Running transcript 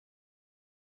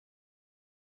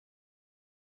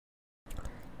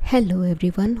Hello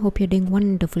everyone, hope you're doing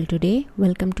wonderful today.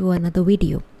 Welcome to another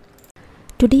video.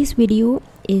 Today's video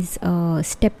is a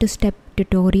step-to-step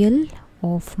tutorial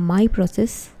of my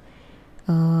process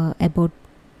about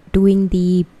doing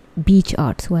the beach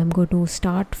art. So I'm going to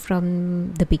start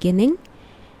from the beginning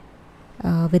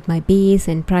with my base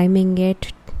and priming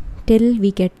it till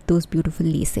we get those beautiful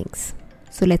lacings.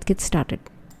 So let's get started.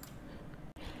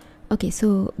 Okay,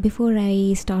 so before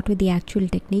I start with the actual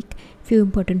technique, few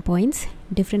important points.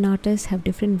 Different artists have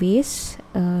different ways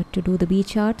to do the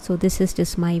beach art, so this is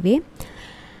just my way.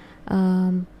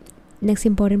 Next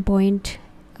important point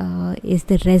is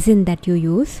the resin that you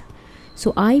use.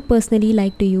 So I personally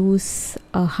like to use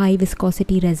a high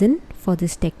viscosity resin for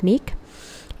this technique.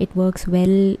 It works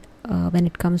well when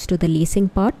it comes to the lacing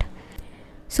part.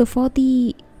 So for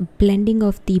the blending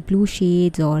of the blue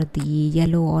shades or the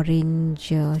yellow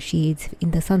orange shades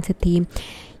in the sunset theme,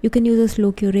 you can use a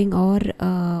slow curing or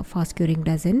fast curing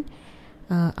resin.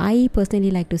 I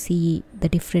personally like to see the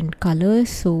different colors,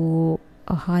 so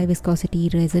a high viscosity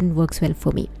resin works well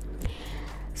for me.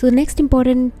 So the next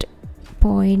important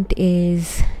point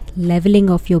is leveling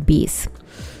of your base.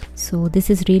 So this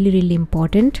is really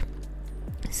important.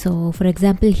 So for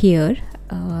example here,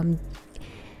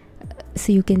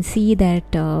 so you can see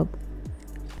that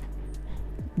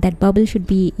that bubble should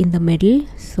be in the middle.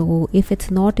 So if it's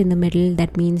not in the middle,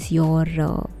 that means your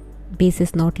base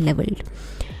is not leveled.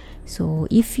 So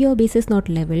if your base is not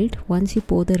leveled, once you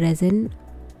pour the resin,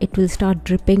 it will start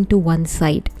dripping to one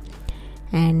side,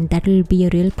 and that will be a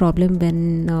real problem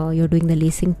when you're doing the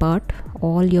lacing part.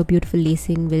 All your beautiful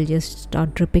lacing will just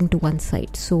start dripping to one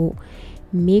side. So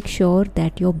make sure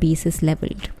that your base is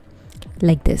leveled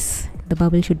like this. The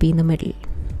bubble should be in the middle.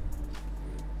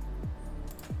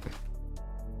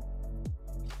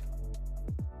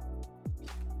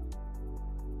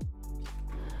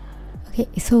 Okay,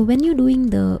 so when you're doing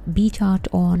the beach art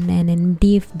on an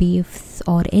MDF base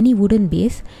or any wooden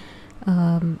base,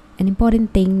 an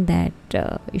important thing that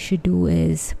you should do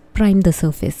is prime the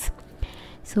surface.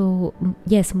 So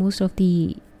yes, most of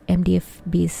the MDF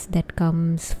base that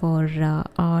comes for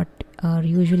art are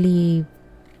usually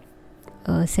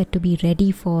set to be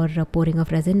ready for pouring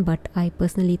of resin, but I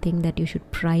personally think that you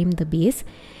should prime the base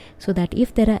so that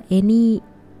if there are any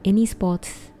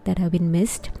spots that have been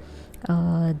missed,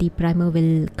 the primer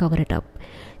will cover it up.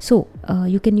 So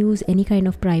you can use any kind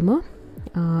of primer.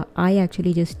 I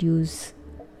actually just use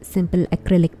simple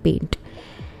acrylic paint.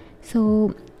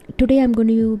 So today I'm going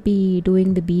to be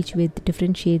doing the beach with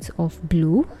different shades of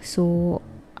blue. So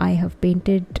I have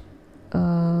painted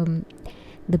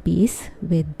the base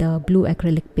with the blue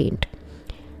acrylic paint.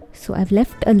 So I've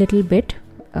left a little bit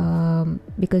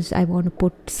because I want to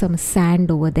put some sand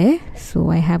over there, so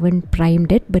I haven't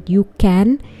primed it, but you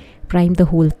can prime the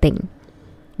whole thing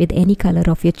with any color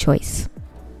of your choice.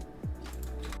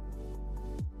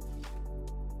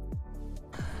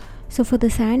 So for the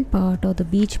sand part or the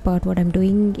beach part, what I'm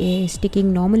doing is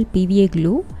sticking normal PVA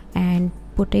glue and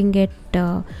putting it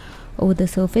over the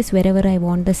surface wherever I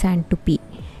want the sand to be.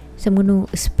 So I'm going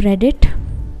to spread it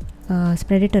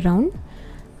around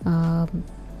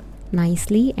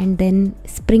nicely, and then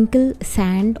sprinkle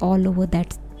sand all over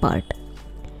that part.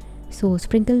 So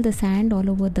sprinkle the sand all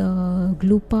over the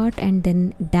glue part and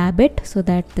then dab it so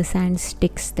that the sand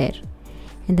sticks there,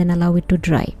 and then allow it to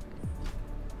dry.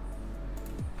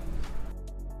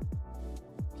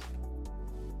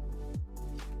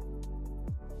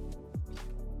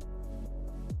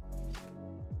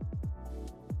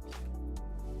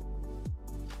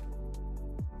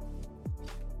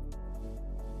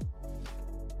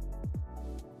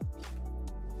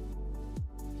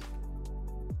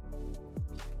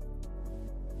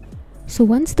 So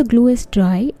once the glue is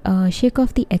dry, shake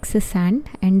off the excess sand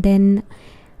and then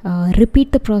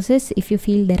repeat the process if you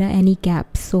feel there are any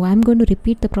gaps. So I'm going to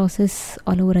repeat the process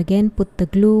all over again. Put the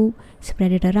glue,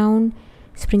 spread it around,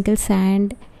 sprinkle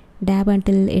sand, dab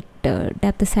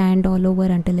the sand all over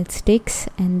until it sticks,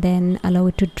 and then allow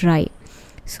it to dry.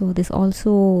 So this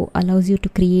also allows you to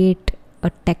create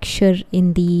a texture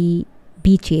in the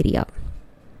beach area.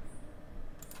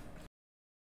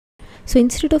 So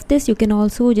instead of this, you can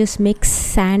also just mix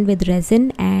sand with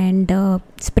resin and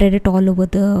spread it all over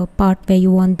the part where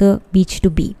you want the beach to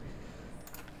be.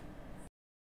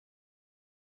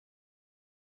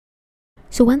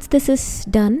 So once this is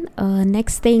done,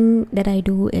 next thing that I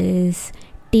do is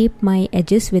tape my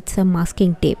edges with some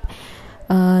masking tape.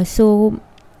 So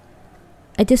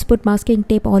I just put masking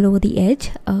tape all over the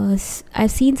edge.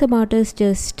 I've seen some artists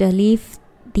just leave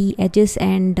the edges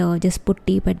and just put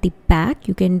tape at the back.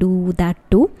 You can do that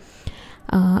too.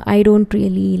 I don't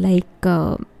really like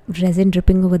resin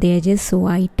dripping over the edges, so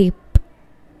I tape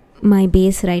my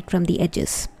base right from the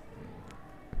edges.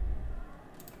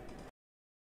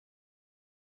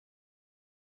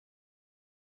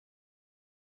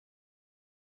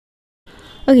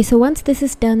 Okay, so once this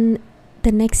is done,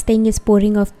 the next thing is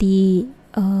pouring of the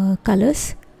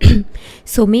colors.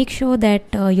 So make sure that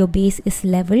your base is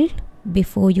level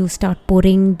before you start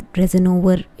pouring resin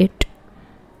over it.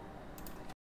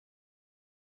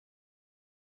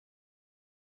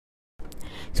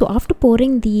 So after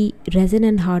pouring the resin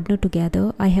and hardener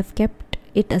together, I have kept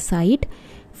it aside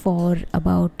for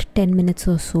about 10 minutes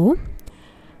or so.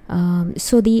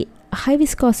 So the high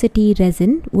viscosity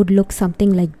resin would look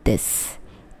something like this.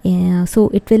 So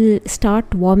it will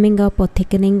start warming up or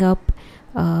thickening up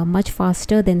much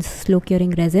faster than slow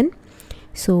curing resin.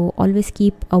 So always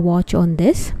keep a watch on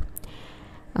this.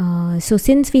 So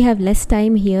since we have less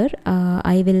time here,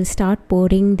 I will start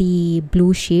pouring the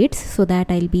blue shades so that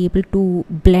I'll be able to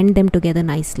blend them together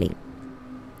nicely.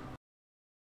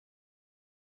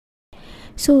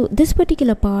 So this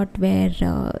particular part where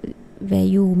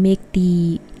you make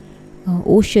the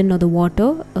ocean or the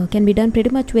water can be done pretty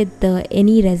much with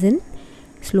any resin,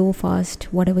 slow, fast,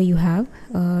 whatever you have.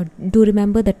 Do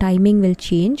remember the timing will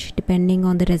change depending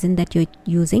on the resin that you're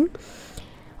using.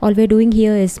 All we're doing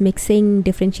here is mixing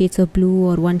different shades of blue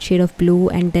or one shade of blue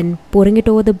and then pouring it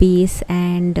over the base.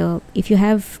 And if you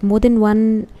have more than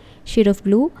one shade of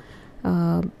blue,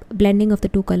 blending of the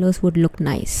two colors would look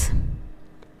nice.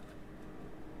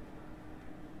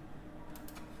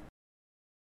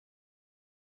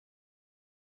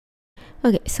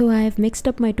 Okay, so I have mixed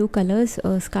up my two colors,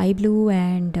 sky blue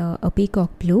and a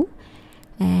peacock blue.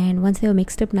 And once they are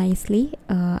mixed up nicely,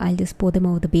 I'll just pour them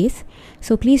over the base.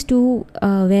 So please do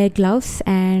wear gloves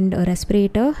and a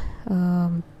respirator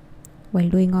while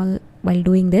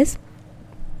doing this.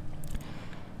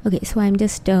 Okay, so I'm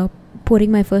just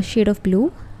pouring my first shade of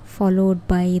blue, followed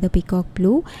by the peacock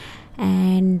blue,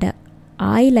 and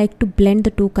I like to blend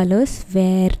the two colors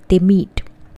where they meet.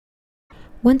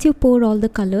 Once you pour all the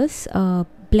colors,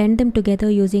 blend them together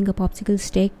using a popsicle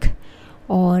stick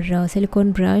or a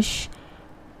silicone brush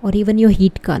or even your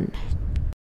heat gun.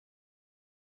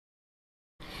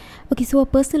 Okay, so a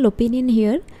personal opinion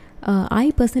here.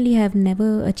 I personally have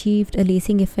never achieved a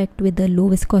lacing effect with the low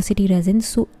viscosity resin.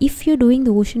 So if you're doing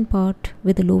the ocean part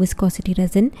with the low viscosity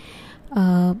resin,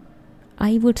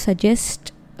 I would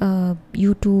suggest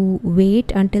you to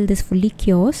wait until this fully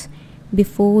cures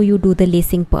before you do the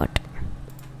lacing part.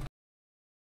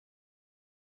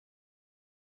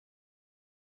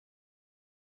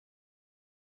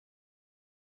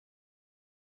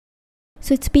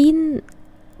 So it's been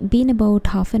about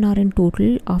half an hour in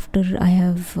total after I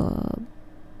have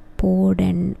poured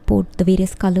the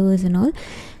various colors and all.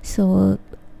 So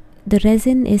the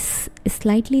resin is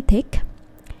slightly thick,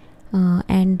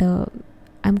 and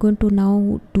I'm going to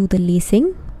now do the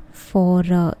lacing for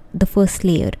the first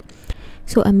layer.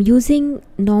 So I'm using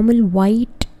normal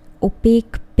white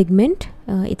opaque pigment.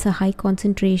 It's a high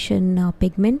concentration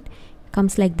pigment,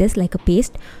 comes like this, like a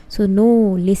paste. So no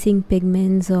lacing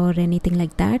pigments or anything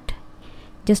like that,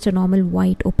 just a normal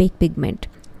white opaque pigment.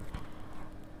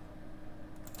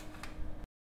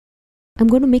 I'm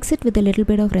going to mix it with a little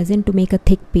bit of resin to make a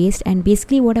thick paste, and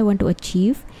basically what I want to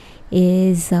achieve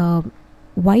is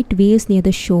white waves near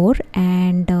the shore,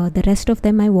 and the rest of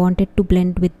them I want it to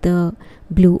blend with the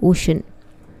blue ocean.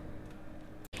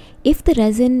 If the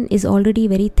resin is already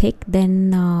very thick,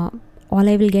 then all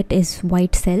I will get is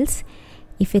white cells.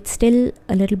 If it's still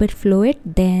a little bit fluid,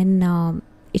 then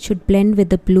it should blend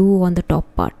with the blue on the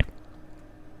top part.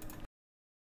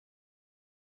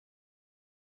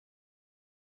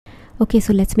 Okay,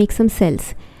 so let's make some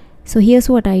cells. So here's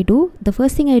what I do. The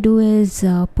first thing I do is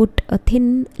put a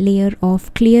thin layer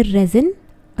of clear resin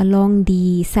along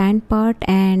the sand part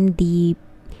and the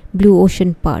blue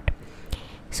ocean part.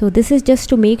 So this is just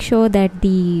to make sure that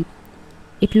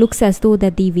it looks as though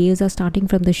that the waves are starting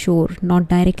from the shore, not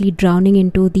directly drowning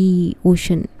into the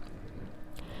ocean.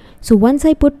 So once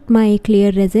I put my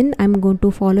clear resin, I'm going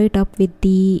to follow it up with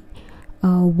the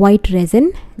white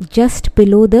resin just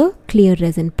below the clear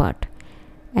resin part,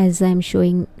 as I'm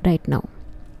showing right now.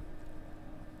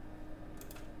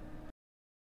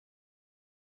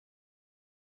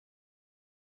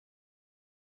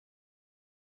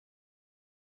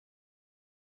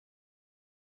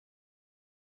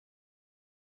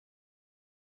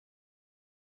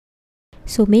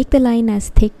 So make the line as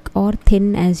thick or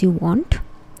thin as you want.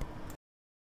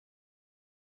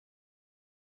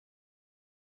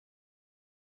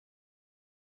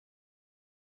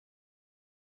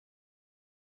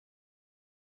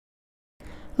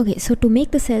 Okay, so to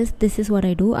make the cells, this is what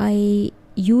I do. I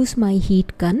use my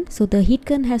heat gun. So the heat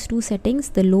gun has two settings,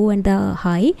 the low and the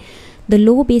high. The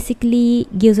low basically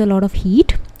gives a lot of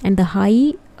heat, and the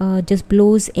high just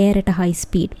blows air at a high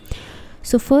speed.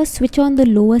 So first switch on the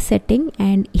lower setting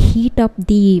and heat up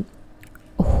the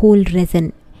whole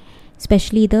resin,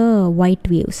 especially the white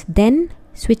waves. Then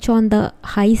switch on the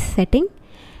high setting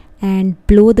and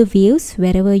blow the waves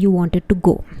wherever you want it to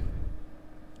go.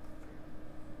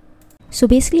 So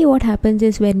basically what happens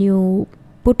is, when you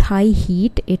put high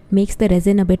heat, it makes the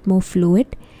resin a bit more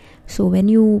fluid. So when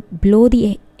you blow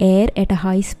the air at a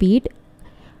high speed,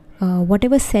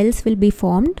 whatever cells will be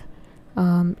formed,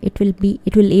 it will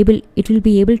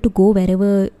be able to go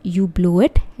wherever you blow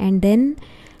it. And then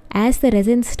as the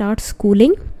resin starts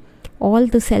cooling, all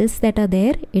the cells that are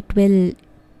there, it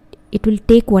will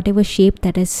take whatever shape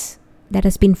that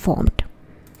has been formed.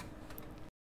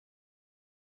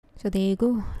 So there you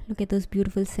go, look at those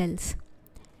beautiful cells.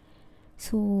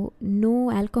 So no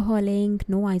alcoholing,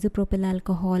 no isopropyl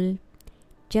alcohol,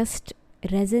 just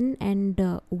resin and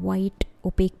white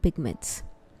opaque pigments.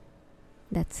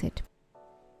 That's it.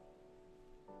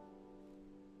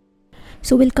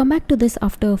 So we'll come back to this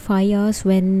after 5 hours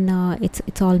when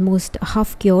it's almost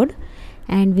half cured,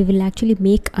 and we will actually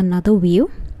make another wave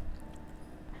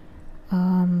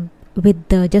with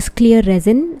just clear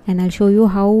resin, and I'll show you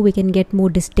how we can get more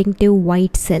distinctive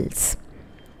white cells.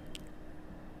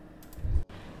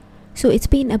 So it's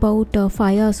been about 5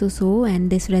 hours or so, and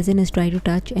this resin is dry to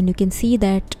touch, and you can see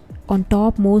that on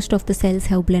top most of the cells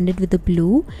have blended with the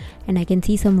blue, and I can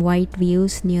see some white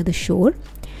waves near the shore.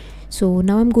 So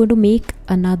now I'm going to make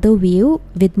another wave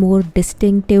with more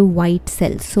distinctive white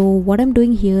cells. So what I'm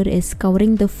doing here is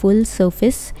covering the full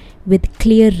surface with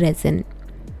clear resin.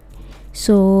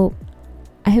 So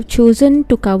I have chosen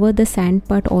to cover the sand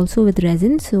part also with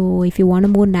resin. So if you want a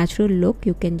more natural look,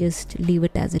 you can just leave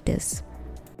it as it is.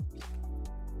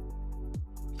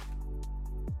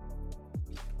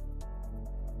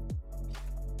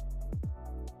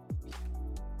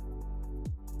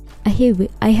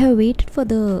 I have waited for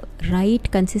the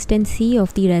right consistency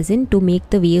of the resin to make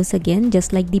the waves again,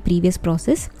 just like the previous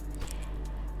process.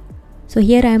 So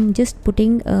here I am just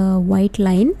putting a white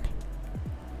line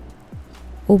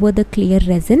over the clear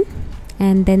resin,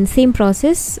 and then same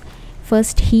process.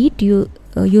 First heat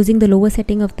using the lower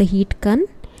setting of the heat gun,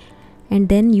 and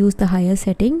then use the higher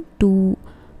setting to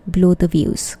blow the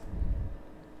waves.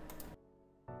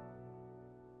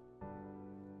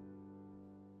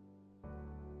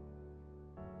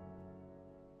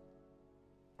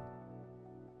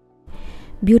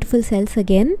 Beautiful cells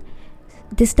again.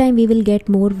 This time we will get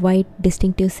more white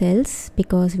distinctive cells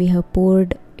because we have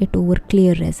poured it over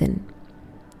clear resin.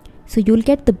 So you'll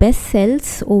get the best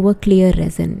cells over clear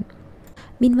resin.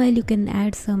 Meanwhile, you can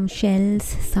add some shells,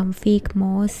 some fake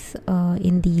moss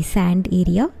in the sand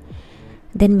area.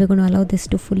 Then we're going to allow this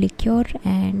to fully cure,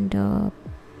 and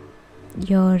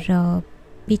your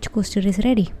beach coaster is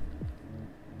ready.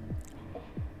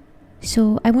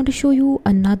 So I want to show you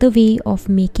another way of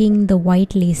making the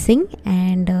white lacing,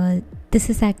 and this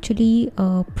is actually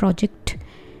a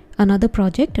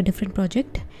different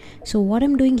project. So what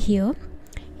I'm doing here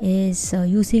is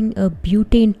using a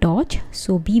butane torch.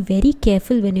 So be very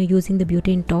careful when you're using the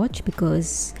butane torch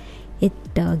because it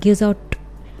gives out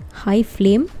high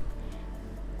flame.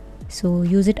 So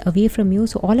use it away from you.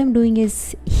 So all I'm doing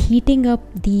is heating up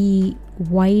the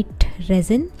white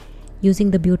resin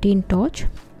using the butane torch,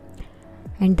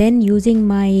 and then using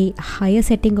my higher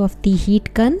setting of the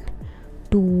heat gun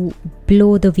to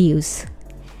blow the waves.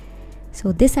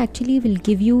 So this actually will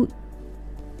give you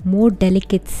more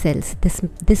delicate cells,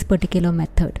 this particular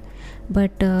method, but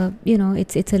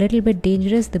it's a little bit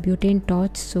dangerous, the butane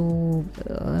torch. So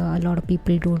some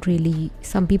people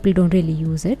don't really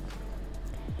use it.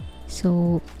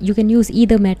 So you can use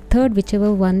either method,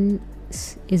 whichever one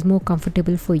is more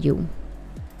comfortable for you.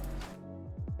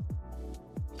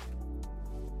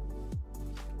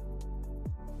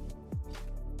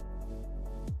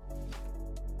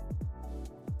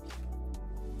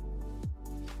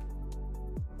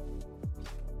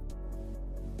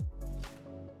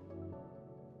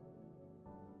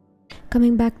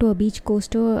 Coming back to a beach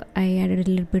coaster, I added a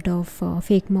little bit of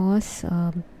fake moss.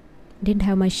 Didn't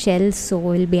have my shells, so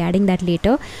we'll be adding that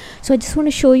later. So I just want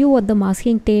to show you what the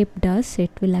masking tape does.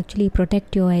 It will actually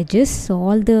protect your edges. So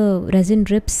all the resin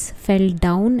drips fell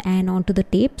down and onto the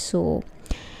tape. So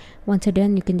once you're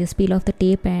done, you can just peel off the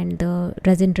tape and the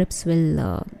resin drips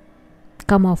will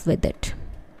come off with it.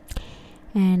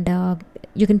 And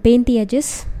you can paint the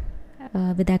edges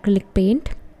with acrylic paint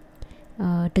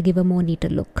to give a more neater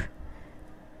look.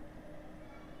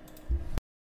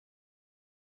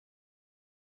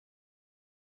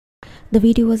 The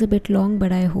video was a bit long,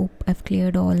 but I hope I've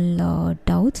cleared all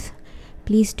doubts.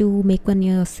 Please do make one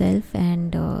yourself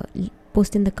and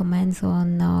post in the comments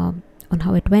on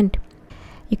how it went.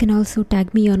 You can also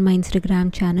tag me on my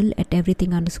Instagram channel at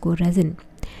everything_resin.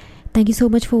 Thank you so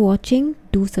much for watching.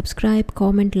 Do subscribe,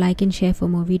 comment, like and share for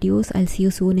more videos. I'll see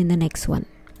you soon in the next one.